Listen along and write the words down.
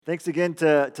Thanks again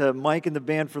to Mike and the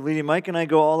band for leading. Mike and I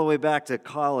go all the way back to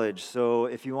college, so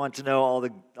if you want to know all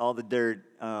the dirt,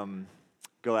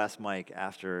 go ask Mike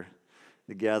after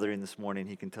the gathering this morning.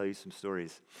 He can tell you some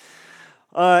stories.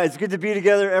 It's good to be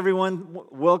together, everyone.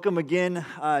 Welcome again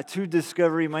to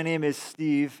Discovery. My name is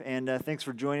Steve, and thanks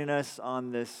for joining us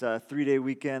on this 3-day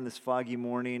weekend, this foggy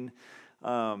morning,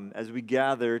 as we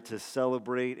gather to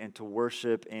celebrate and to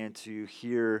worship and to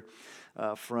hear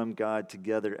from God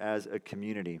together as a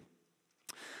community.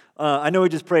 I know we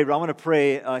just prayed, but I want to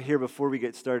pray here before we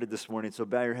get started this morning, so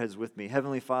bow your heads with me.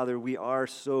 Heavenly Father, we are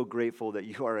so grateful that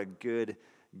you are a good,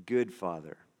 good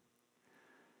Father.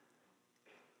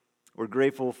 We're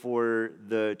grateful for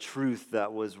the truth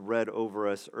that was read over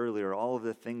us earlier, all of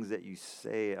the things that you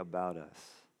say about us.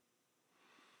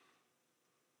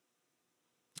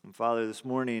 And Father, this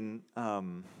morning,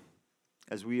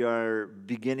 as we are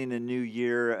beginning a new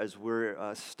year, as we're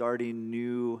starting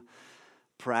new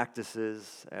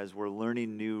practices, as we're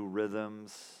learning new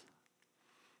rhythms,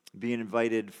 being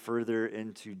invited further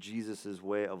into Jesus'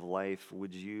 way of life,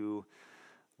 would you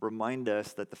remind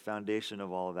us that the foundation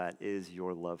of all of that is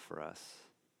your love for us?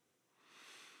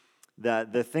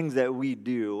 That the things that we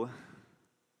do,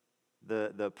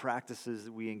 the practices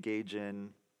that we engage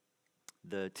in,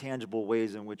 the tangible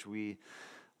ways in which we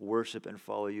worship and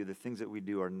follow you, the things that we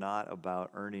do are not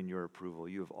about earning your approval.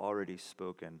 You have already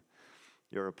spoken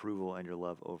your approval and your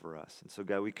love over us. And so,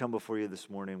 God, we come before you this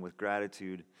morning with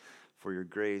gratitude for your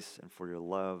grace and for your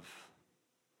love,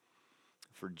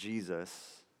 for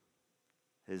Jesus,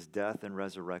 his death and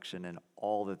resurrection, and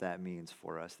all that that means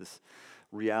for us, this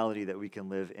reality that we can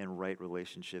live in right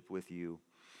relationship with you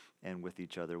and with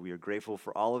each other. We are grateful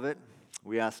for all of it.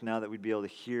 We ask now that we'd be able to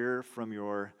hear from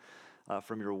your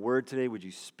word today. Would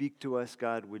you speak to us,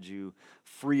 God? Would you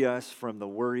free us from the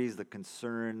worries, the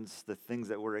concerns, the things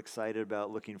that we're excited about,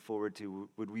 looking forward to?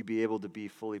 Would we be able to be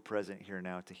fully present here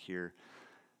now to hear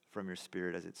from your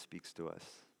Spirit as it speaks to us?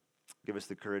 Give us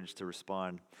the courage to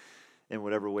respond in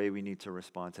whatever way we need to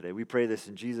respond today. We pray this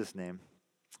in Jesus' name.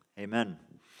 Amen.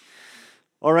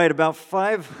 All right,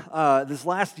 this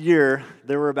last year,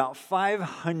 there were about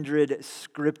 500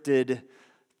 scripted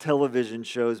television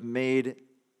shows made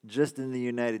just in the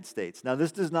United States. Now,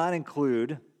 this does not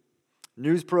include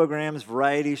news programs,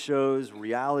 variety shows,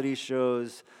 reality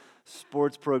shows,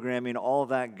 sports programming, all of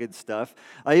that good stuff.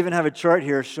 I even have a chart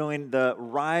here showing the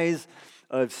rise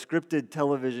of scripted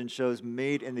television shows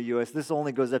made in the U.S. This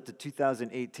only goes up to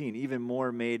 2018, even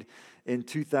more made in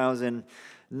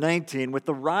 2019. With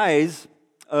the rise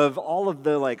of all of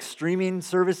the streaming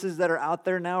services that are out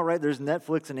there now, right? There's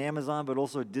Netflix and Amazon, but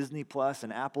also Disney Plus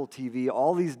and Apple TV,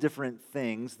 all these different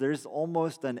things. There's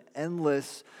almost an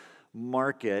endless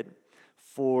market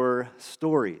for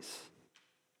stories.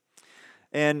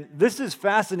 And this is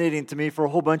fascinating to me for a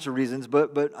whole bunch of reasons,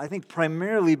 but I think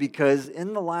primarily because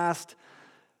in the last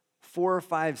 4 or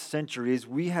 5 centuries,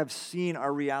 we have seen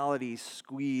our reality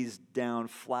squeezed down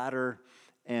flatter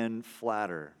and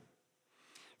flatter.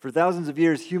 For thousands of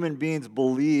years, human beings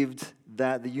believed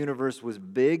that the universe was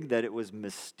big, that it was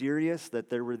mysterious, that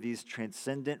there were these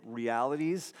transcendent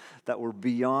realities that were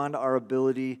beyond our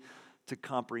ability to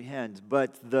comprehend.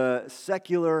 But the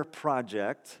secular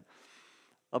project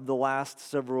of the last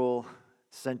several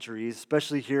centuries,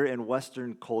 especially here in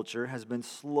Western culture, has been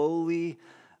slowly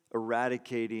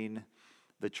eradicating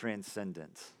the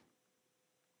transcendent,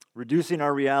 reducing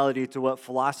our reality to what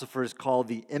philosophers call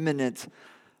the immanent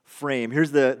frame.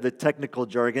 Here's the technical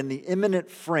jargon. The immanent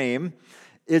frame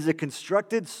is a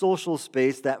constructed social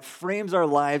space that frames our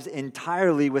lives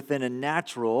entirely within a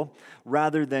natural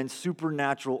rather than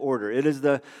supernatural order. It is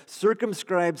the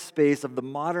circumscribed space of the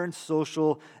modern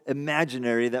social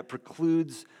imaginary that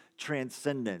precludes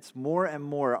transcendence. More and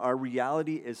more, our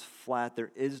reality is flat.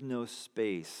 There is no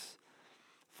space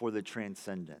for the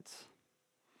transcendence.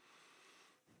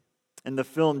 In the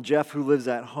film Jeff Who Lives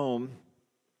at Home,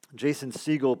 Jason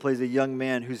Segel plays a young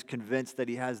man who's convinced that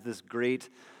he has this great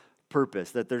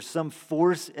purpose, that there's some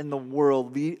force in the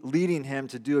world leading him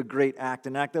to do a great act,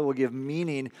 an act that will give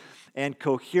meaning and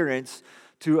coherence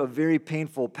to a very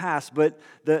painful past. But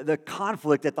the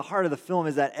conflict at the heart of the film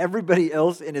is that everybody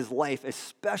else in his life,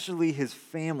 especially his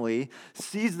family,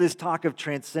 sees this talk of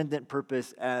transcendent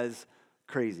purpose as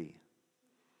crazy.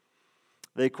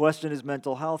 They question his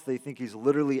mental health. They think he's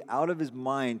literally out of his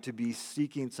mind to be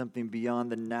seeking something beyond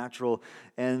the natural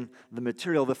and the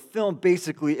material. The film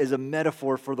basically is a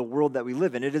metaphor for the world that we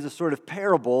live in. It is a sort of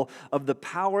parable of the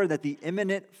power that the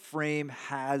immanent frame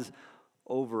has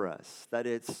over us, that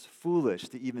it's foolish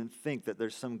to even think that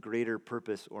there's some greater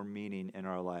purpose or meaning in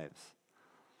our lives.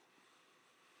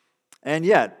 And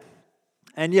yet,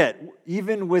 And yet,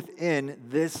 even within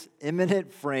this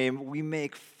imminent frame, we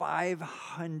make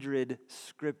 500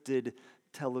 scripted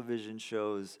television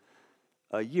shows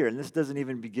a year. And this doesn't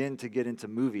even begin to get into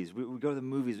movies. We go to the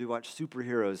movies, we watch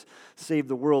superheroes save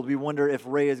the world. We wonder if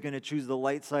Rey is going to choose the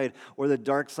light side or the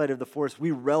dark side of the Force.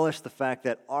 We relish the fact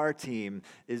that our team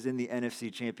is in the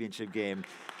NFC Championship game.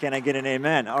 Can I get an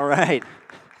amen? All right.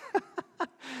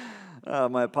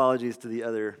 My apologies to the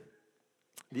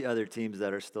other teams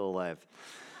that are still alive.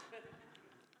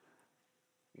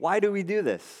 Why do we do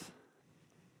this?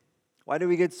 Why do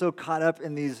we get so caught up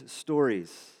in these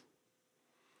stories?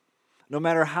 No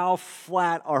matter how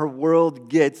flat our world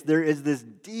gets, there is this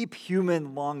deep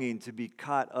human longing to be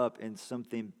caught up in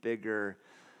something bigger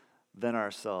than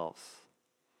ourselves.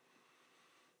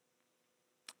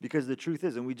 Because the truth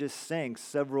is, and we just sang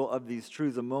several of these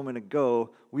truths a moment ago,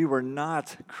 we were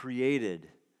not created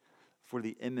for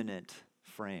the imminent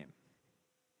frame.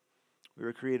 We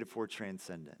were created for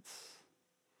transcendence.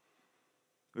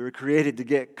 We were created to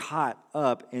get caught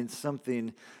up in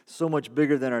something so much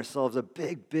bigger than ourselves, a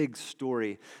big, big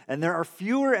story. And there are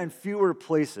fewer and fewer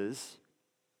places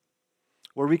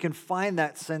where we can find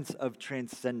that sense of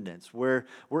transcendence, where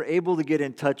we're able to get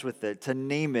in touch with it, to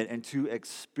name it, and to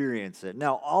experience it.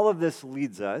 Now, all of this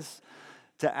leads us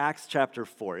to Acts chapter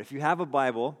 4. If you have a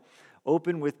Bible,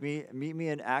 open with me, meet me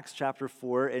in Acts chapter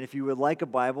 4, and if you would like a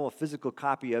Bible, a physical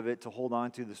copy of it to hold on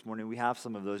to this morning, we have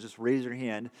some of those. Just raise your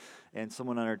hand, and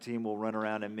someone on our team will run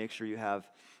around and make sure you have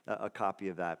a copy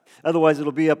of that. Otherwise,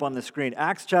 it'll be up on the screen.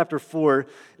 Acts chapter 4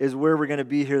 is where we're going to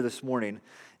be here this morning,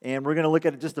 and we're going to look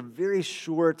at just a very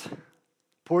short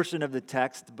portion of the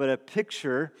text, but a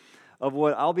picture of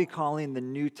what I'll be calling the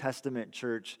New Testament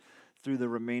church through the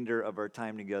remainder of our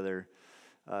time together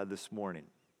this morning.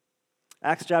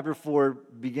 Acts chapter 4,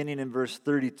 beginning in verse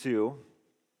 32,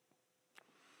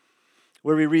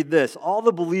 where we read this: "All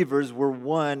the believers were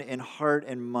one in heart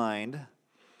and mind.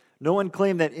 No one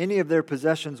claimed that any of their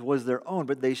possessions was their own,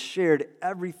 but they shared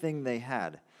everything they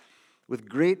had. With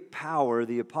great power,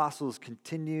 the apostles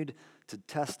continued to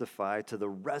testify to the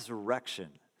resurrection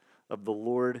of the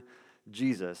Lord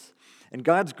Jesus. And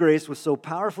God's grace was so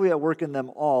powerfully at work in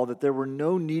them all that there were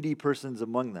no needy persons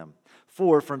among them.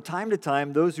 For from time to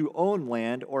time, those who owned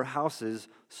land or houses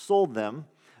sold them,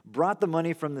 brought the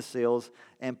money from the sales,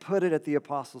 and put it at the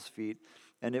apostles' feet,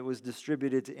 and it was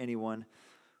distributed to anyone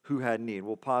who had need."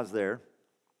 We'll pause there.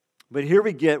 But here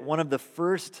we get one of the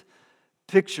first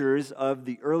pictures of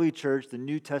the early church, the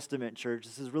New Testament church.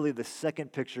 This is really the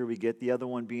second picture we get, the other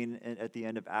one being at the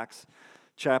end of Acts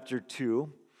chapter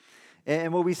 2.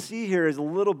 And what we see here is we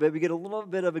get a little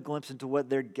bit of a glimpse into what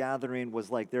their gathering was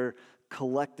like, their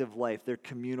collective life, their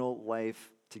communal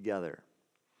life together.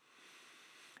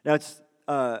 Now, it's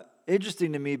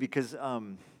interesting to me because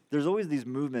there's always these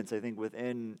movements, I think,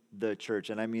 within the church,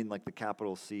 and I mean like the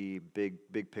capital C,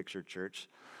 big picture church,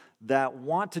 that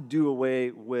want to do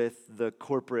away with the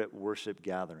corporate worship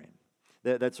gathering.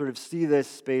 That sort of see this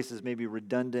space as maybe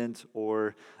redundant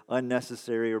or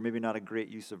unnecessary or maybe not a great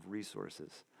use of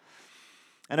resources.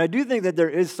 And I do think that there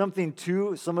is something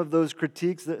to some of those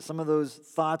critiques, that some of those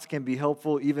thoughts can be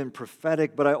helpful, even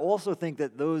prophetic, but I also think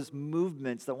that those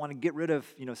movements that want to get rid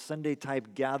of,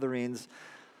 Sunday-type gatherings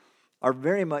are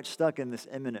very much stuck in this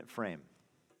imminent frame.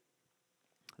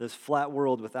 This flat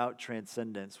world without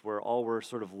transcendence, where all we're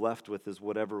sort of left with is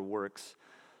whatever works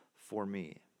for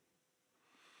me.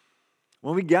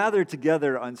 When we gather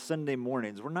together on Sunday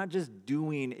mornings, we're not just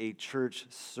doing a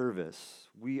church service.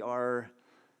 We are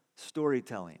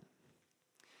storytelling.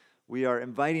 We are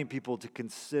inviting people to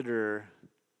consider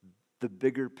the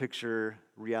bigger picture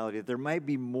reality. There might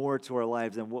be more to our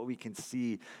lives than what we can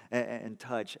see and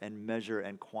touch and measure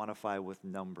and quantify with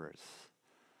numbers.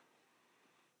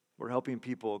 We're helping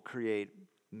people create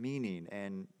meaning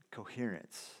and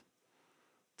coherence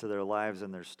to their lives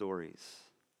and their stories.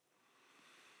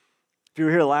 If you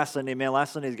were here last Sunday,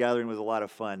 last Sunday's gathering was a lot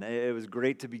of fun. It was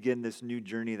great to begin this new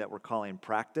journey that we're calling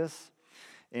Practice.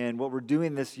 And what we're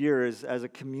doing this year is, as a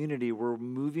community, we're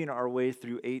moving our way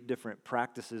through 8 different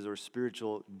practices or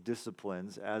spiritual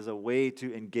disciplines as a way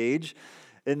to engage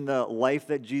in the life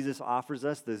that Jesus offers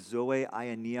us, the Zoe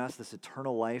Aionios, this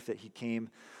eternal life that he came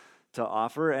to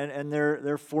offer. And they're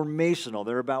formational.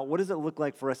 They're about what does it look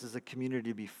like for us as a community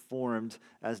to be formed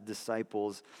as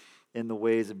disciples in the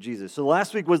ways of Jesus. So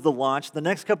last week was the launch. The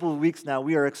next couple of weeks now,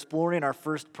 we are exploring our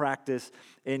first practice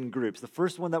in groups. The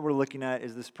first one that we're looking at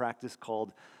is this practice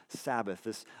called Sabbath,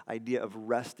 this idea of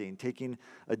resting, taking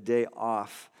a day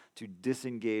off to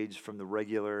disengage from the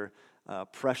regular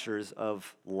pressures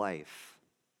of life.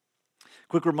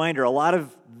 Quick reminder, a lot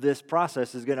of this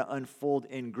process is going to unfold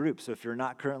in groups. So if you're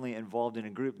not currently involved in a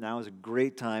group, now is a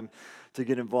great time to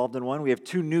get involved in one. We have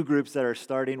 2 new groups that are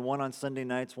starting, one on Sunday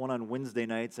nights, one on Wednesday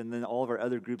nights, and then all of our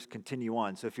other groups continue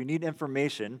on. So if you need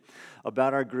information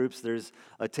about our groups, there's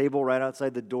a table right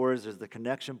outside the doors. There's the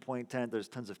connection point tent. There's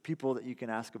tons of people that you can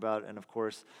ask about. And of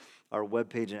course, our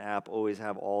webpage and app always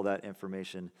have all that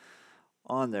information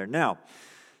on there. Now,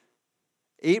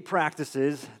 8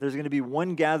 practices, there's going to be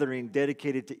 1 gathering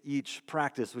dedicated to each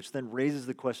practice, which then raises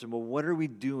the question, well, what are we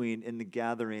doing in the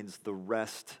gatherings the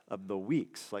rest of the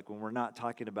weeks? Like when we're not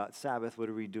talking about Sabbath, what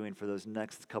are we doing for those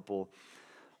next couple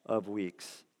of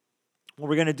weeks? What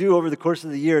we're going to do over the course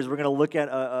of the year is we're going to look at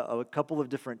a couple of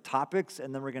different topics,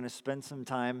 and then we're going to spend some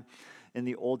time in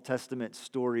the Old Testament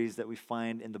stories that we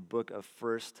find in the book of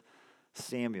 1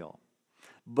 Samuel.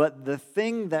 But the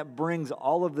thing that brings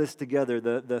all of this together,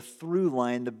 the through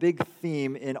line, the big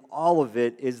theme in all of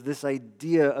it is this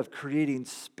idea of creating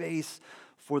space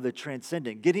for the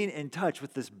transcendent, getting in touch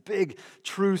with this big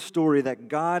true story that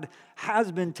God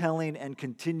has been telling and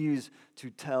continues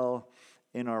to tell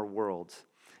in our world.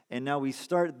 And now we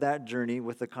start that journey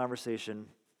with a conversation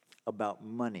about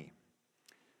money.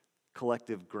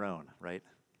 Collective groan, right?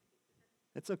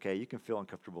 It's okay, you can feel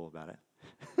uncomfortable about it.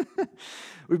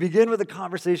 We begin with a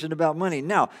conversation about money.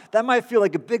 Now, that might feel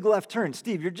like a big left turn.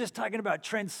 Steve, you're just talking about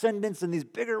transcendence and these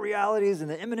bigger realities and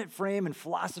the immanent frame and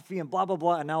philosophy and blah, blah,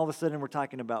 blah, and now all of a sudden we're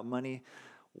talking about money.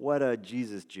 What a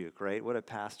Jesus juke, right? What a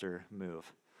pastor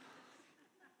move.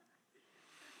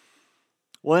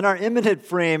 Well, in our immanent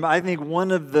frame, I think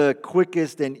one of the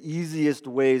quickest and easiest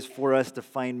ways for us to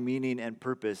find meaning and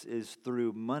purpose is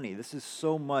through money. This is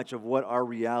so much of what our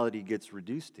reality gets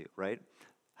reduced to, right?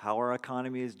 How our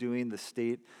economy is doing, the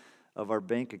state of our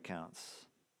bank accounts.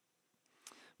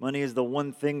 Money is the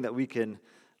one thing that we can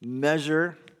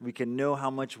measure. We can know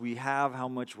how much we have, how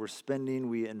much we're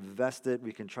spending. We invest it.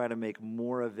 We can try to make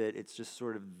more of it. It's just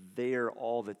sort of there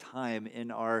all the time in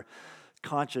our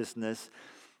consciousness.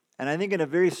 And I think in a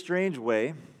very strange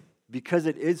way, because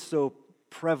it is so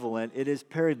prevalent, it is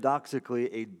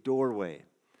paradoxically a doorway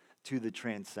to the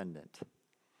transcendent.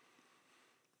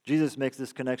 Jesus makes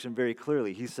this connection very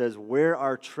clearly. He says, where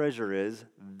our treasure is,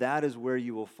 that is where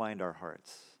you will find our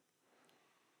hearts.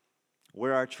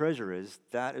 Where our treasure is,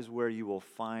 that is where you will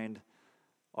find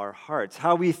our hearts.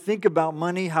 How we think about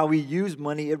money, how we use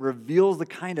money, it reveals the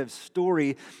kind of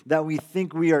story that we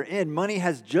think we are in. Money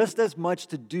has just as much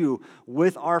to do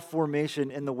with our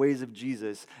formation in the ways of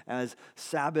Jesus as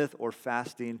Sabbath or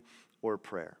fasting or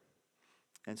prayer.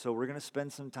 And so we're going to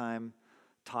spend some time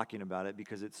talking about it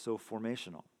because it's so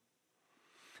formational.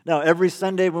 Now, every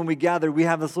Sunday when we gather, we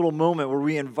have this little moment where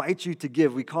we invite you to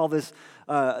give. We call this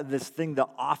thing the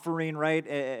offering, right?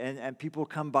 And people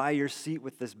come by your seat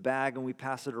with this bag, and we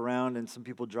pass it around, and some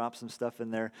people drop some stuff in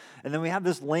there. And then we have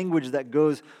this language that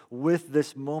goes with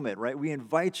this moment, right? We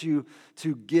invite you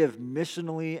to give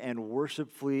missionally and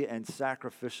worshipfully and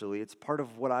sacrificially. It's part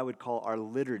of what I would call our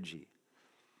liturgy.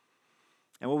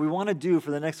 And what we want to do for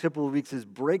the next couple of weeks is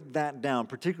break that down,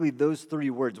 particularly those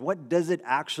 3 words. What does it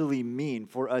actually mean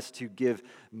for us to give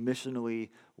missionally,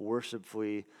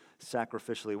 worshipfully,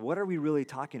 sacrificially? What are we really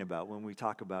talking about when we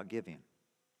talk about giving?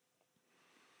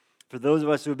 For those of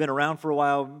us who have been around for a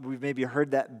while, we've maybe heard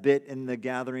that bit in the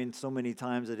gathering so many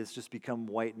times that it's just become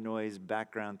white noise,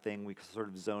 background thing. We sort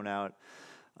of zone out,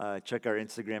 check our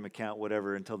Instagram account,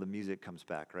 whatever, until the music comes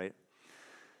back, right?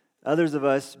 Others of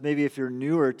us, maybe if you're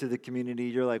newer to the community,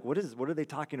 you're like, what are they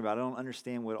talking about? I don't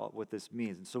understand what this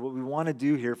means. And so what we want to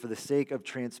do here for the sake of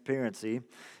transparency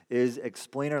is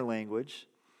explain our language,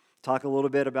 talk a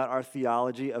little bit about our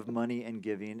theology of money and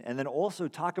giving, and then also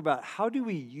talk about how do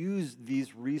we use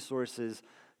these resources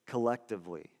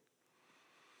collectively.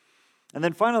 And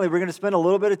then finally, we're going to spend a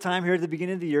little bit of time here at the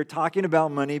beginning of the year talking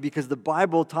about money because the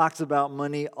Bible talks about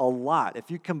money a lot. If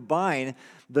you combine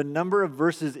the number of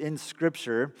verses in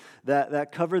Scripture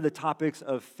that cover the topics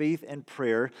of faith and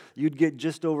prayer, you'd get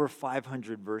just over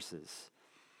 500 verses.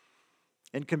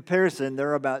 In comparison, there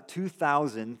are about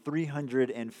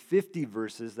 2,350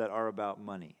 verses that are about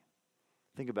money.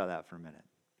 Think about that for a minute.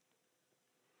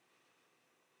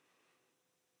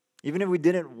 Even if we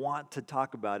didn't want to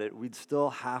talk about it, we'd still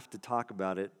have to talk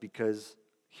about it because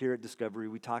here at Discovery,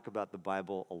 we talk about the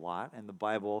Bible a lot, and the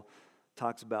Bible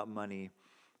talks about money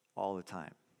all the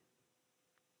time.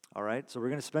 All right, so we're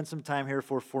going to spend some time here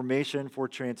for formation, for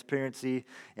transparency,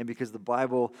 and because the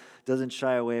Bible doesn't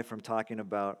shy away from talking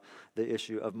about the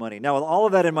issue of money. Now, with all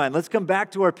of that in mind, let's come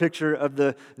back to our picture of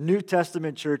the New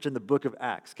Testament church in the book of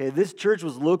Acts. Okay, this church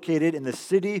was located in the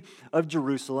city of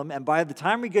Jerusalem, and by the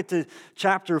time we get to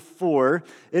chapter 4,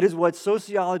 it is what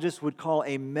sociologists would call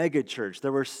a mega church.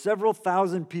 There were several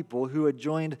thousand people who had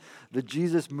joined the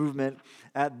Jesus movement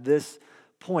at this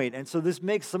point, and so this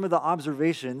makes some of the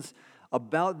observations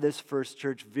about this first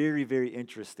church very, very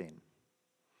interesting.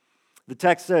 The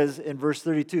text says in verse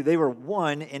 32, they were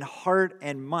one in heart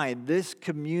and mind. This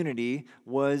community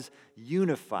was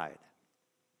unified.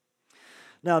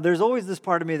 Now, there's always this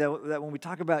part of me that when we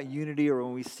talk about unity or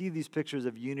when we see these pictures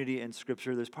of unity in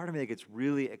Scripture, there's part of me that gets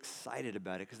really excited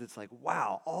about it because it's like,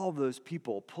 wow, all those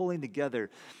people pulling together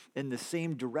in the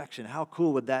same direction. How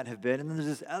cool would that have been? And then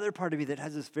there's this other part of me that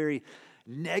has this very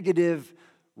negative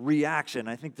reaction.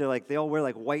 I think they all wear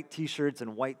like white t-shirts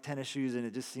and white tennis shoes, and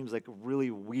it just seems like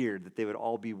really weird that they would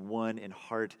all be one in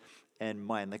heart and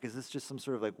mind. Like, is this just some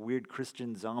sort of like weird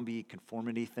Christian zombie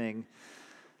conformity thing?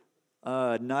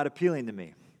 Not appealing to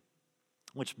me,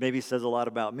 which maybe says a lot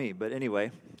about me. But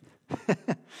anyway,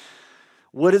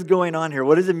 what is going on here?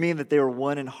 What does it mean that they were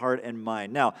one in heart and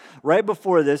mind? Now, right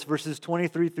before this, verses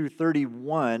 23 through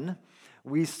 31,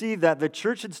 we see that the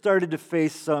church had started to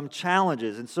face some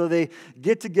challenges. And so they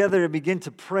get together and begin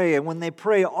to pray. And when they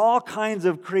pray, all kinds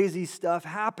of crazy stuff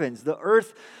happens. The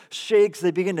earth shakes. They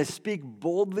begin to speak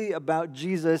boldly about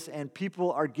Jesus, and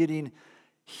people are getting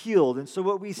healed. And so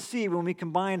what we see when we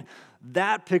combine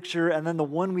that picture and then the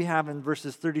one we have in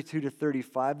verses 32 to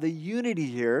 35, the unity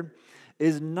here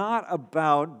is not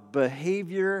about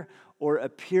behavior or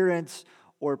appearance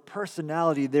or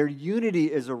personality. Their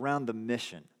unity is around the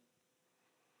mission.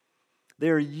 They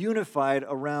are unified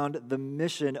around the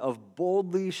mission of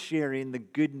boldly sharing the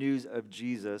good news of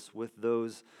Jesus with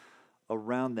those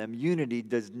around them. Unity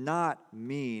does not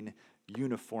mean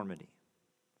uniformity.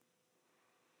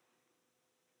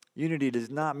 Unity does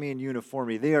not mean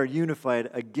uniformity. They are unified,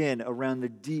 again, around the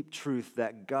deep truth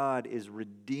that God is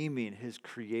redeeming His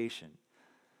creation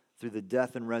through the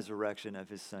death and resurrection of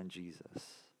His Son, Jesus.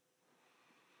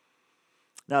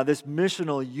 Now, this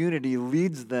missional unity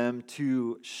leads them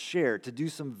to share, to do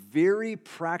some very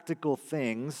practical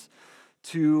things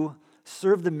to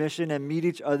serve the mission and meet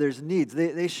each other's needs.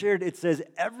 They shared, it says,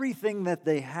 everything that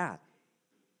they had.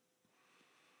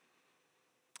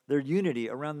 Their unity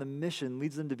around the mission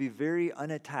leads them to be very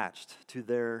unattached to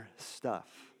their stuff,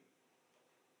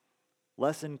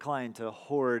 less inclined to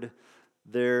hoard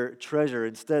their treasure.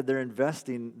 Instead, they're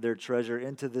investing their treasure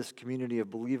into this community of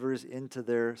believers, into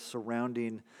their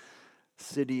surrounding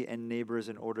city and neighbors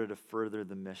in order to further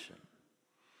the mission.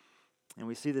 And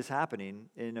we see this happening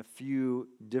in a few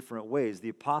different ways. The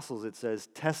apostles, it says,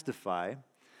 testify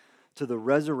to the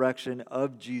resurrection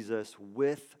of Jesus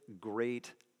with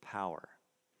great power.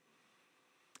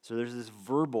 So there's this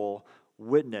verbal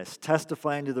witness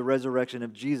testifying to the resurrection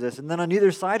of Jesus. And then on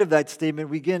either side of that statement,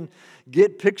 we can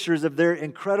get pictures of their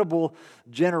incredible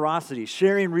generosity,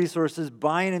 sharing resources,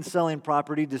 buying and selling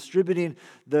property, distributing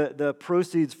the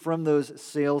proceeds from those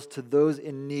sales to those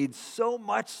in need, so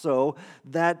much so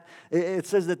that it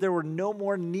says that there were no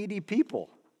more needy people.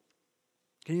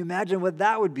 Can you imagine what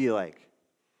that would be like?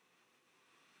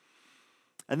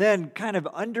 And then kind of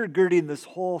undergirding this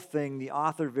whole thing, the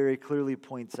author very clearly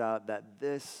points out that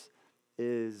this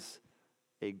is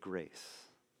a grace.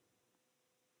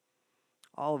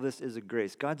 All of this is a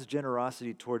grace. God's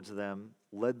generosity towards them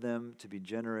led them to be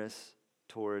generous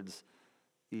towards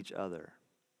each other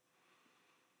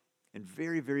in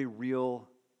very, very real,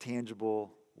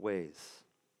 tangible ways.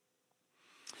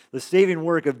 The saving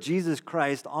work of Jesus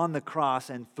Christ on the cross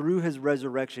and through His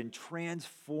resurrection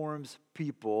transforms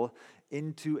people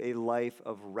into a life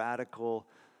of radical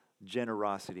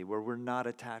generosity where we're not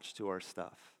attached to our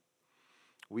stuff.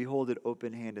 We hold it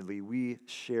open-handedly. We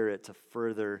share it to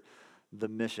further the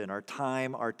mission. Our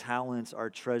time, our talents, our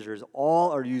treasures,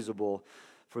 all are usable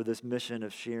for this mission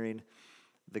of sharing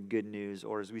the good news,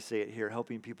 or as we say it here,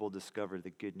 helping people discover the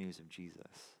good news of Jesus.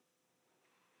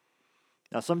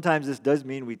 Now, sometimes this does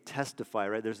mean we testify,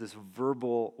 right? There's this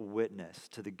verbal witness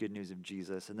to the good news of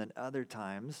Jesus. And then other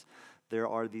times, there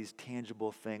are these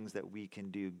tangible things that we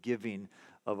can do, giving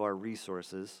of our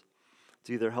resources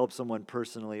to either help someone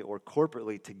personally or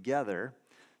corporately together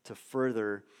to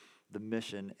further the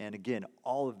mission. And again,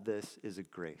 all of this is a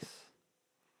grace.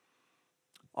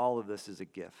 All of this is a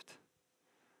gift.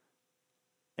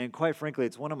 And quite frankly,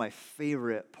 it's one of my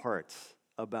favorite parts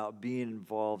about being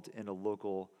involved in a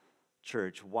local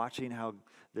church, watching how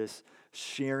this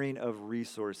sharing of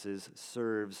resources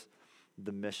serves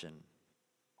the mission.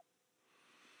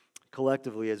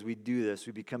 Collectively, as we do this,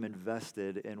 we become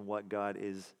invested in what God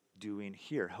is doing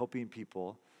here, helping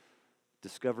people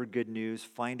discover good news,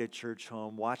 find a church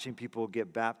home, watching people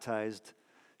get baptized,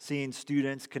 seeing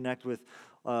students connect with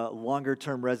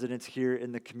longer-term residents here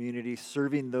in the community,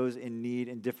 serving those in need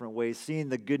in different ways, seeing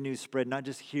the good news spread not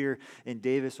just here in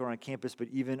Davis or on campus, but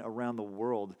even around the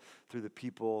world through the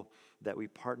people that we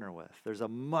partner with. There's a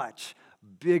much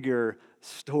bigger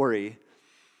story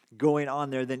going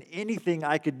on there than anything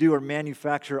I could do or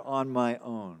manufacture on my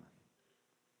own,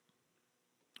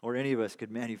 or any of us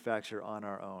could manufacture on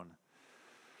our own.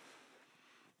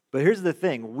 But here's the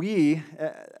thing, we,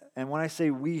 and when I say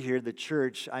we here, the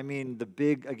church, I mean the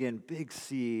big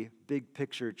C, big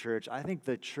picture church. I think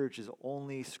the church is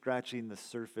only scratching the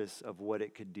surface of what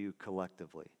it could do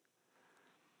collectively.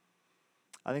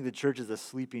 I think the church is a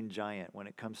sleeping giant when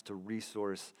it comes to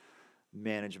resource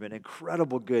management.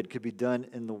 Incredible good could be done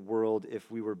in the world if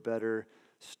we were better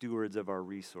stewards of our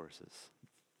resources.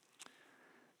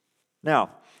 Now,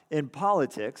 in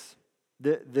politics,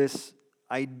 this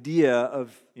idea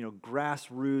of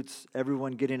grassroots,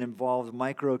 everyone getting involved,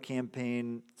 micro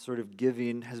campaign sort of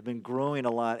giving has been growing a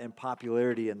lot in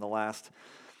popularity in the last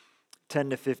 10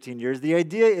 to 15 years. The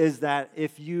idea is that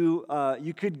if you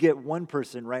could get one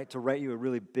person, right, to write you a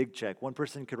really big check. One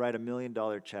person could write $1 million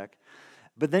check,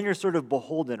 but then you're sort of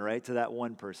beholden, right, to that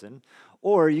one person.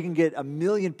 Or you can get 1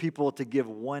 million people to give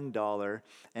 $1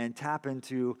 and tap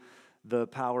into the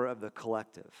power of the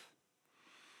collective.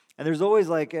 And there's always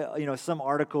some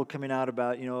article coming out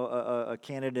about a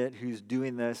candidate who's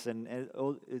doing this, and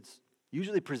it's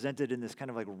usually presented in this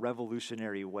kind of like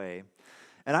revolutionary way.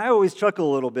 And I always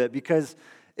chuckle a little bit because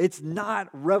it's not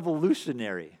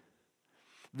revolutionary.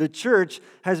 The church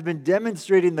has been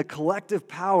demonstrating the collective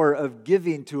power of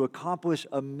giving to accomplish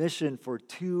a mission for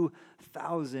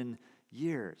 2,000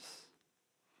 years.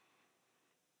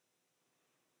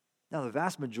 Now, the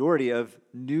vast majority of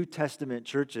New Testament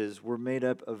churches were made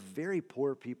up of very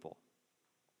poor people.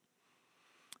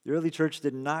 The early church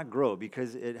did not grow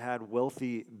because it had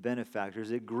wealthy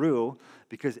benefactors. It grew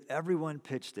because everyone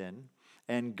pitched in,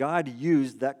 and God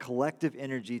used that collective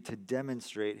energy to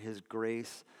demonstrate His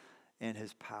grace and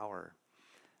His power.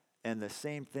 And the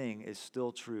same thing is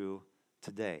still true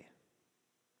today.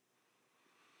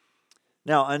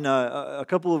 Now, in a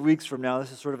couple of weeks from now,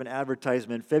 this is sort of an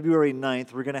advertisement, February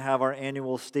 9th, we're going to have our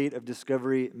annual State of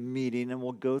Discovery meeting, and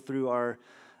we'll go through our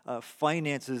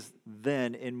finances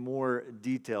then in more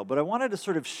detail. But I wanted to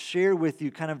sort of share with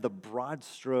you kind of the broad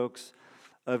strokes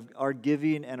of our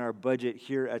giving and our budget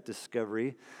here at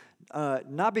Discovery,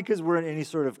 not because we're in any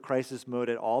sort of crisis mode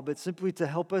at all, but simply to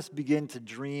help us begin to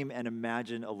dream and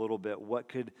imagine a little bit what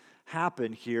could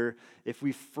happen here if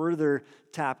we further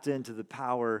tapped into the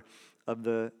power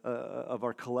of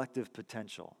our collective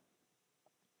potential.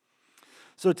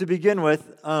 So to begin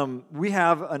with, we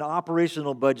have an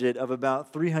operational budget of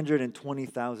about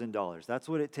 $320,000. That's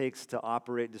what it takes to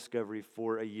operate Discovery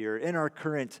for a year in our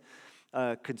current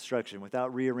construction,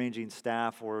 without rearranging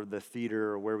staff or the theater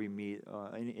or where we meet,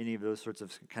 any of those sorts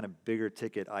of kind of bigger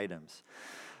ticket items.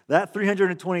 That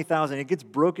 $320,000, it gets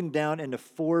broken down into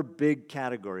 4 big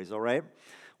categories, all right?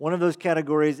 One of those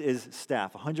categories is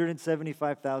staff.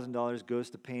 $175,000 goes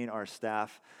to paying our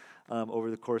staff over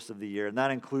the course of the year, and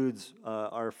that includes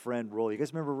our friend Rolly. You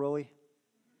guys remember Rolly?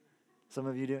 Some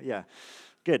of you do? Yeah.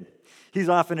 Good. He's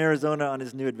off in Arizona on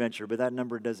his new adventure, but that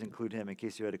number does include him in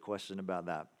case you had a question about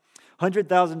that.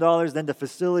 $100,000 then to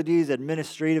facilities,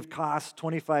 administrative costs,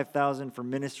 $25,000 for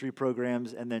ministry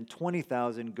programs, and then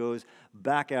 $20,000 goes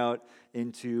back out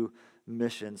into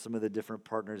mission, some of the different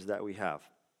partners that we have.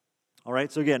 All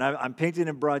right, so again, I'm painting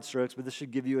in broad strokes, but this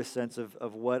should give you a sense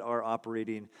of what our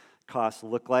operating costs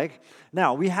look like.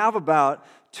 Now, we have about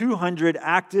 200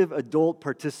 active adult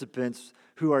participants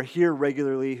who are here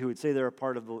regularly, who would say they're a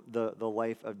part of the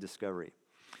life of Discovery.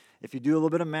 If you do a little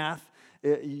bit of math,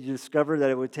 you discover that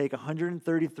it would take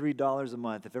 $133 a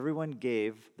month. If everyone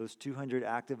gave, those 200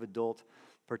 active adult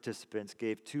participants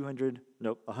gave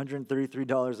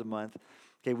 $133 a month,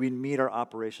 okay, we'd meet our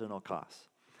operational costs.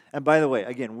 And by the way,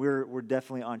 again, we're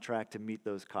definitely on track to meet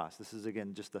those costs. This is,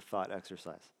 again, just a thought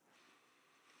exercise.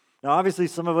 Now, obviously,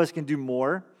 some of us can do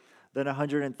more than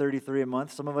 $133 a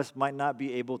month. Some of us might not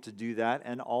be able to do that,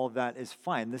 and all of that is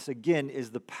fine. This, again,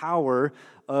 is the power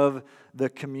of the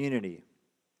community.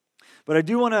 But I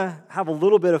do want to have a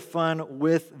little bit of fun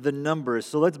with the numbers.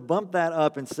 So let's bump that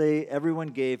up and say everyone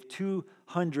gave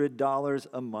 $200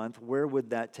 a month. Where would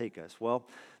that take us? Well,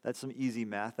 that's some easy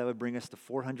math. That would bring us to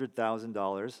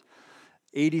 $400,000,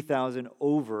 $80,000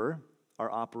 over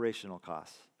our operational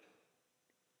costs.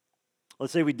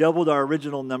 Let's say we doubled our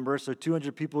original number, so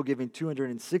 200 people giving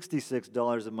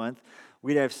 $266 a month.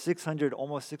 We'd have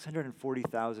almost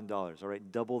 $640,000, all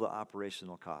right, double the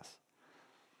operational costs.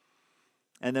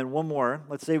 And then one more,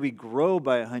 let's say we grow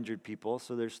by 100 people,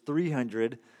 so there's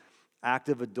 300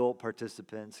 active adult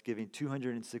participants giving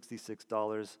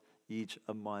 $266 each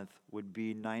a month would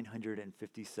be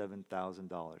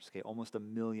 $957,000, okay, almost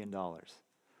 $1 million. Now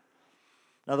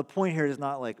the point here is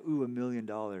not like, ooh, $1 million,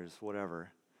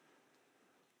 whatever.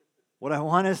 What I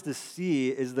want us to see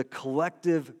is the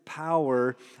collective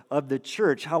power of the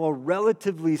church, how a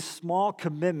relatively small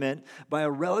commitment by a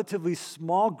relatively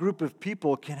small group of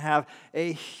people can have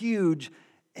a huge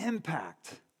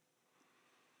impact.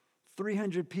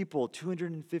 300 people,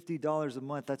 $250 a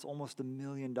month, that's almost $1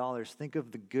 million. Think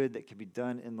of the good that can be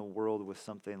done in the world with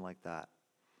something like that.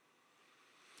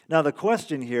 Now, the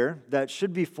question here that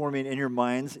should be forming in your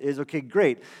minds is, okay,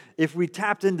 great. If we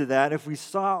tapped into that, if we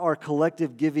saw our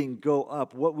collective giving go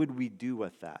up, what would we do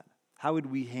with that? How would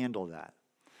we handle that?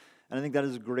 And I think that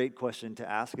is a great question to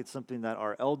ask. It's something that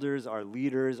our elders, our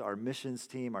leaders, our missions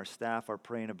team, our staff are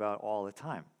praying about all the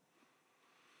time.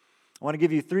 I want to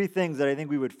give you 3 things that I think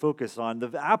we would focus on.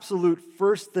 The absolute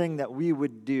first thing that we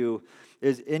would do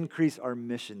is increase our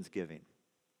missions giving.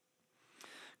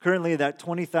 Currently, that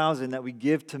 $20,000 that we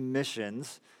give to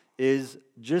missions is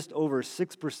just over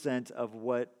 6% of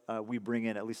what we bring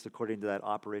in, at least according to that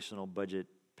operational budget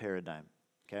paradigm,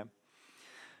 okay?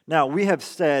 Now, we have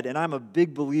said, and I'm a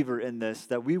big believer in this,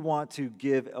 that we want to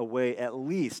give away at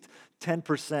least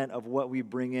 10% of what we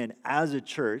bring in as a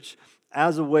church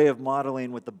as a way of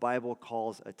modeling what the Bible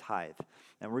calls a tithe.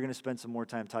 And we're going to spend some more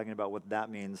time talking about what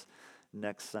that means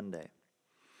next Sunday.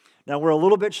 Now, we're a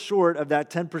little bit short of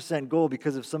that 10% goal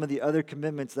because of some of the other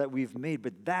commitments that we've made,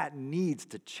 but that needs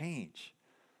to change.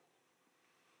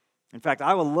 In fact,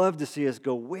 I would love to see us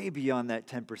go way beyond that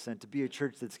 10% to be a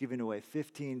church that's giving away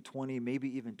 15, 20,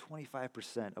 maybe even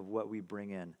 25% of what we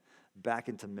bring in back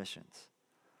into missions.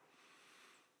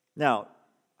 Now,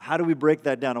 how do we break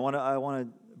that down? I want to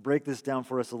break this down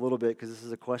for us a little bit because this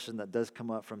is a question that does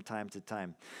come up from time to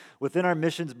time. Within our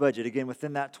missions budget, again,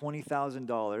 within that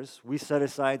 $20,000, we set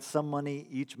aside some money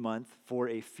each month for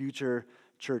a future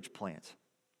church plant.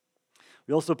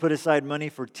 We also put aside money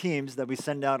for teams that we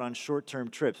send out on short-term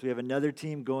trips. We have another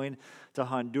team going to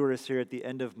Honduras here at the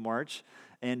end of March,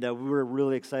 and we were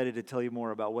really excited to tell you more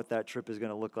about what that trip is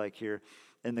going to look like here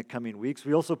in the coming weeks.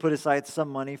 We also put aside some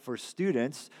money for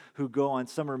students who go on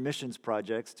summer missions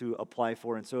projects to apply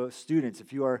for. And so students,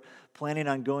 if you are planning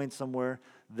on going somewhere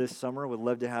this summer, we'd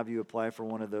love to have you apply for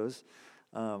one of those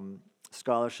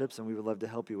scholarships, and we would love to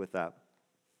help you with that.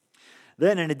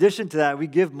 Then, in addition to that, we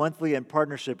give monthly in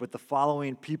partnership with the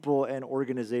following people and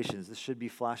organizations. This should be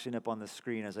flashing up on the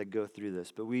screen as I go through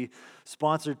this. But we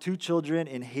sponsor 2 children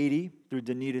in Haiti through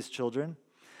Danita's Children.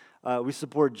 We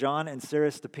support John and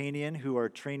Sarah Stepanian, who are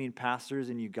training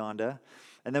pastors in Uganda.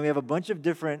 And then we have a bunch of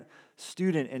different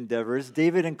student endeavors.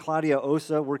 David and Claudia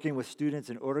Osa working with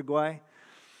students in Uruguay.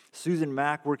 Susan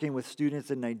Mack working with students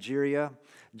in Nigeria.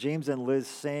 James and Liz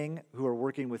Sang, who are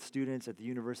working with students at the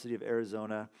University of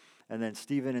Arizona. And then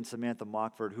Stephen and Samantha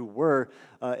Mockford, who were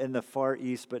in the Far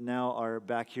East, but now are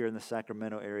back here in the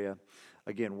Sacramento area,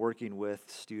 again, working with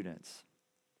students.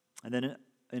 And then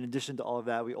in addition to all of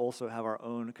that, we also have our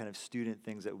own kind of student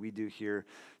things that we do here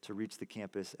to reach the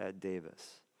campus at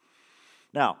Davis.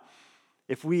 Now,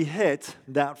 if we hit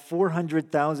that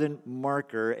 400,000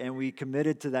 marker and we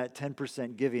committed to that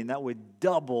 10% giving, that would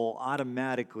double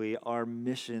automatically our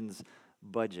missions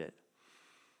budget.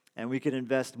 And we could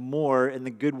invest more in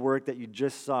the good work that you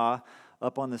just saw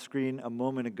up on the screen a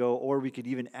moment ago, or we could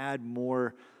even add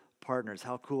more partners.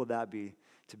 How cool would that be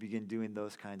to begin doing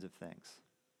those kinds of things?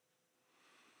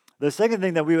 The second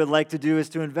thing that we would like to do is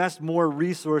to invest more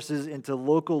resources into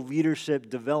local leadership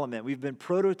development. We've been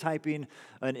prototyping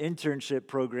an internship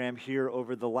program here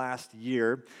over the last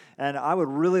year, and I would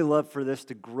really love for this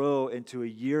to grow into a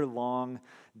year-long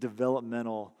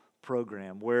developmental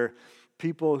program where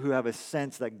people who have a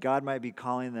sense that God might be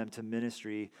calling them to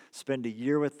ministry spend a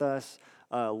year with us,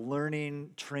 learning,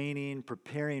 training,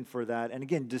 preparing for that, and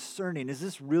again, discerning, is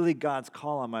this really God's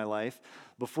call on my life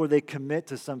before they commit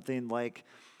to something like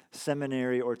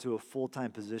seminary or to a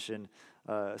full-time position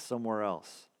somewhere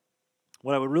else.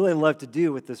 What I would really love to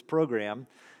do with this program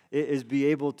is be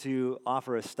able to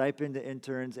offer a stipend to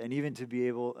interns and even to be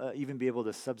able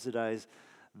to subsidize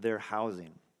their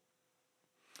housing.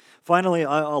 Finally, a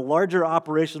larger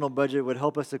operational budget would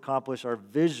help us accomplish our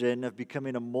vision of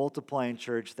becoming a multiplying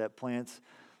church that plants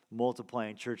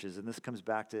multiplying churches. And this comes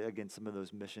back to, again, some of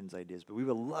those missions ideas. But we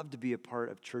would love to be a part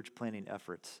of church planting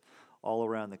efforts all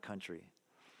around the country.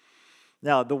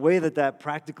 Now, the way that that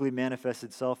practically manifests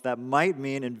itself, that might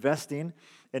mean investing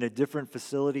in a different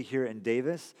facility here in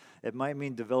Davis. It might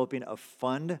mean developing a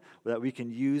fund that we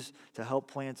can use to help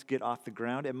plants get off the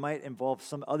ground. It might involve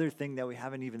some other thing that we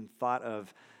haven't even thought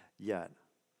of yet.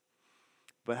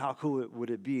 But how cool would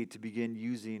it be to begin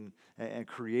using and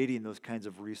creating those kinds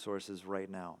of resources right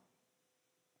now?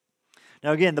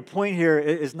 Now, again, the point here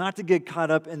is not to get caught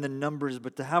up in the numbers,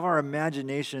 but to have our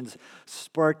imaginations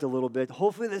sparked a little bit.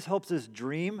 Hopefully this helps us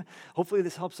dream. Hopefully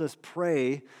this helps us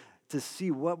pray to see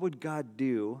what would God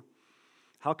do.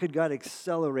 How could God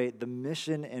accelerate the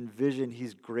mission and vision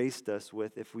He's graced us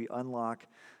with if we unlock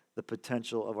the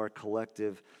potential of our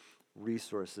collective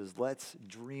resources? Let's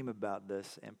dream about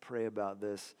this and pray about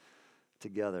this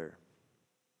together.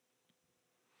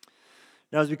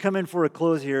 Now, as we come in for a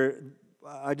close here,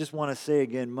 I just want to say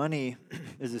again, money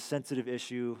is a sensitive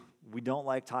issue. We don't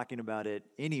like talking about it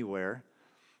anywhere.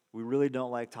 We really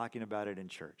don't like talking about it in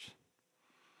church.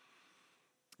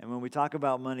 And when we talk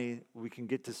about money, we can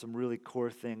get to some really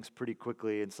core things pretty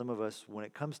quickly. And some of us, when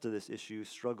it comes to this issue,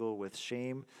 struggle with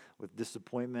shame, with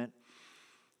disappointment,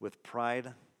 with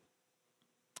pride.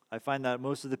 I find that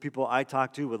most of the people I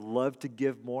talk to would love to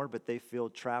give more, but they feel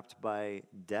trapped by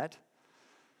debt,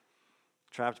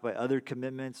 trapped by other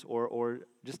commitments, or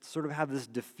just sort of have this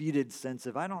defeated sense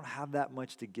of, I don't have that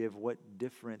much to give. What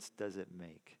difference does it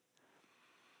make?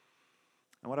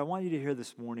 And what I want you to hear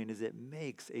this morning is it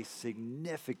makes a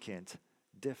significant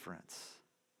difference.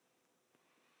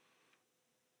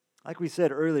 Like we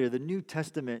said earlier, the New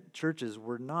Testament churches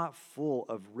were not full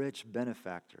of rich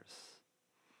benefactors.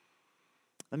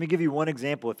 Let me give you one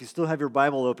example. If you still have your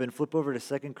Bible open, flip over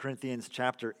to 2 Corinthians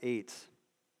chapter 8.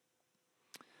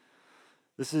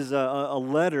 This is a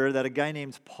letter that a guy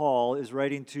named Paul is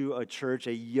writing to a church,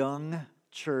 a young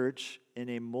church in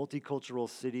a multicultural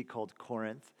city called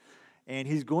Corinth. And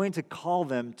he's going to call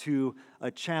them to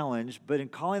a challenge, but in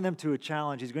calling them to a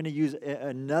challenge, he's going to use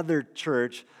another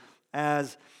church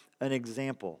as an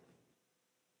example.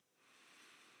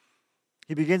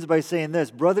 He begins by saying this,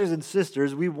 brothers and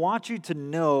sisters, we want you to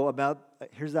know about,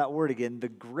 here's that word again, the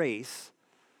grace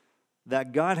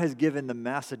that God has given the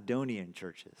Macedonian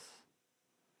churches.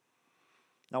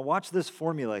 Now watch this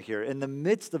formula here. In the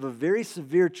midst of a very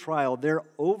severe trial, their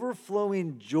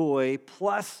overflowing joy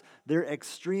plus their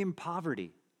extreme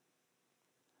poverty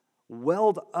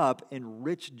welled up in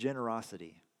rich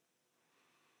generosity.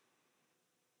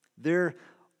 Their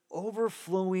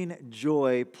overflowing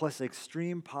joy plus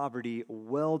extreme poverty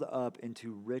welled up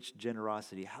into rich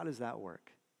generosity. How does that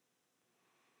work?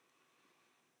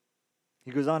 He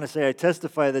goes on to say, I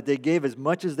testify that they gave as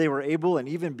much as they were able and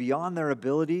even beyond their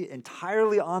ability,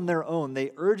 entirely on their own. They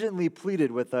urgently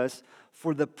pleaded with us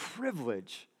for the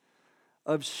privilege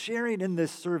of sharing in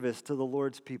this service to the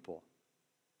Lord's people.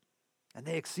 And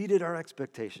they exceeded our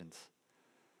expectations.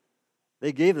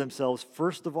 They gave themselves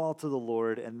first of all to the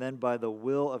Lord, and then by the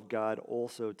will of God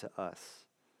also to us.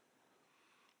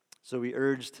 So we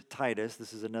urged Titus,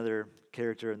 this is another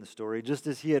character in the story, just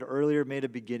as he had earlier made a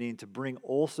beginning, to bring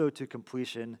also to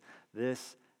completion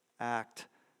this act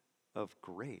of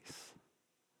grace.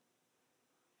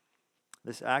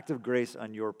 This act of grace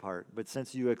on your part. But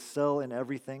since you excel in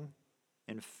everything,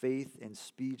 in faith, in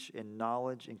speech, in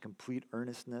knowledge, in complete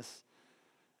earnestness,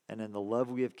 and in the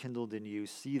love we have kindled in you,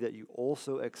 see that you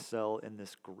also excel in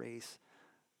this grace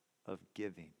of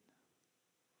giving.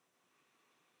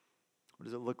 What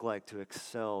does it look like to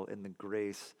excel in the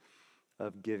grace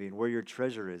of giving? Where your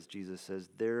treasure is, Jesus says,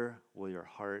 there will your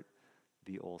heart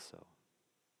be also.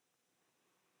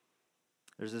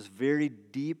 There's this very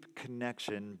deep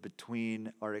connection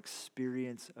between our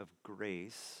experience of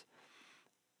grace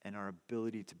and our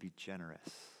ability to be generous.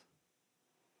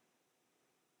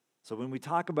 So when we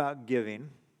talk about giving,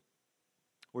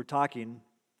 we're talking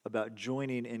about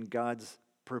joining in God's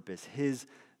purpose, His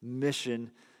mission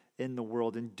in the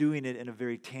world, and doing it in a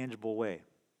very tangible way.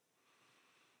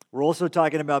 We're also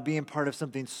talking about being part of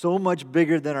something so much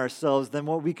bigger than ourselves, than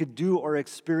what we could do or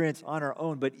experience on our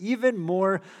own. But even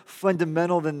more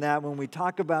fundamental than that, when we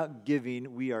talk about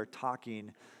giving, we are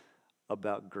talking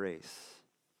about grace.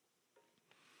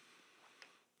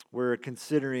 We're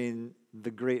considering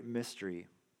the great mystery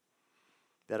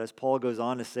that, as Paul goes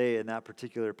on to say in that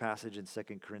particular passage in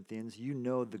 2 Corinthians, you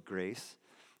know the grace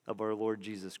of our Lord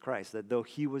Jesus Christ, that though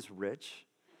He was rich,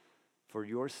 for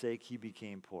your sake He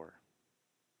became poor,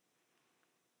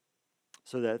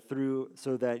 so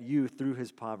that you through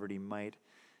His poverty might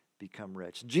become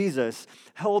rich. Jesus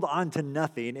held on to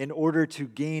nothing in order to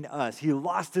gain us. He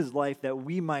lost His life that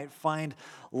we might find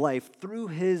life. Through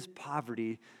His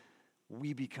poverty,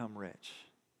 we become rich.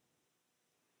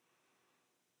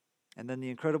 And then the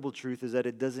incredible truth is that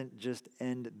it doesn't just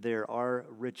end there. Our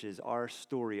riches, our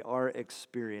story, our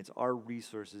experience, our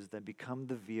resources then become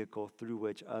the vehicle through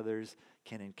which others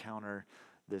can encounter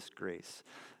this grace.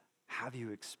 Have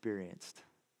you experienced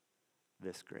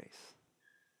this grace?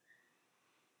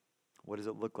 What does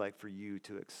it look like for you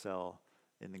to excel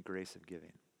in the grace of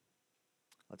giving?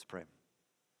 Let's pray.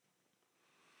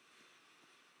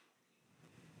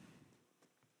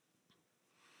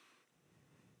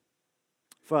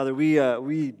 Father, we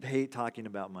hate talking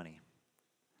about money.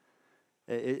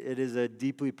 It is a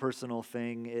deeply personal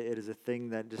thing. It is a thing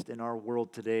that just in our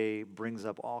world today brings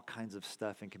up all kinds of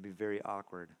stuff and can be very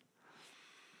awkward.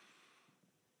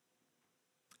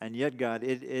 And yet, God,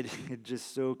 it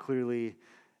just so clearly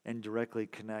and directly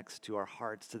connects to our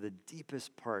hearts, to the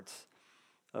deepest parts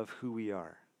of who we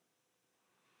are.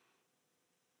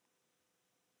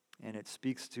 And it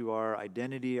speaks to our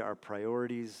identity, our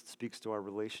priorities, it speaks to our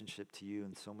relationship to you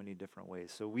in so many different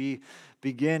ways. So we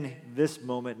begin this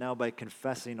moment now by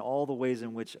confessing all the ways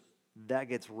in which that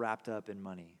gets wrapped up in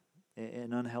money,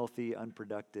 in unhealthy,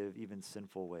 unproductive, even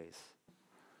sinful ways.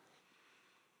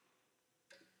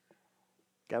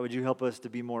 God, would you help us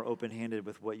to be more open-handed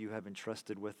with what you have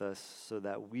entrusted with us so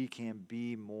that we can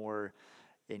be more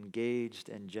engaged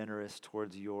and generous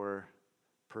towards your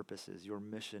purposes, your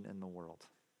mission in the world.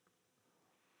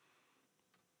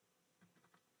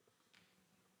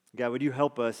 God, would you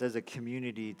help us as a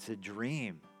community to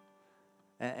dream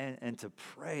and to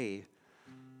pray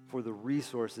for the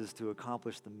resources to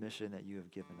accomplish the mission that you have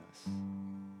given us?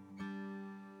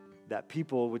 That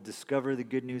people would discover the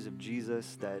good news of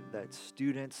Jesus, that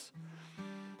students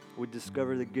would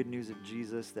discover the good news of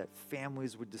Jesus, that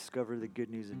families would discover the good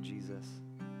news of Jesus,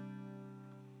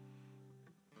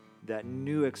 that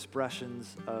new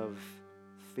expressions of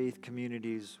faith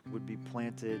communities would be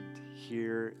planted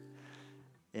here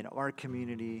in our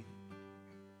community,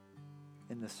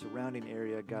 in the surrounding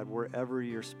area, God, wherever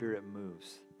your Spirit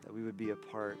moves, that we would be a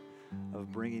part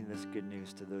of bringing this good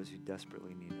news to those who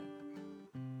desperately need it.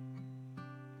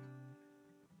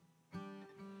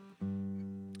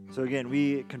 So again,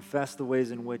 we confess the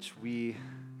ways in which we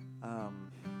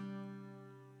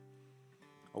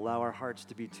allow our hearts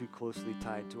to be too closely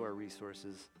tied to our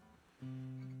resources.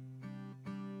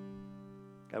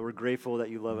 God, we're grateful that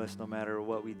you love us no matter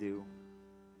what we do.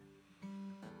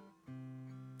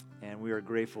 And we are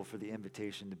grateful for the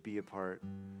invitation to be a part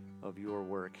of your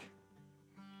work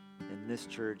in this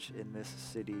church, in this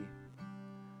city,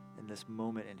 in this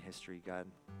moment in history, God.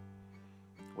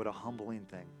 What a humbling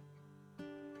thing.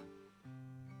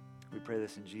 We pray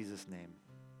this in Jesus' name.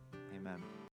 Amen.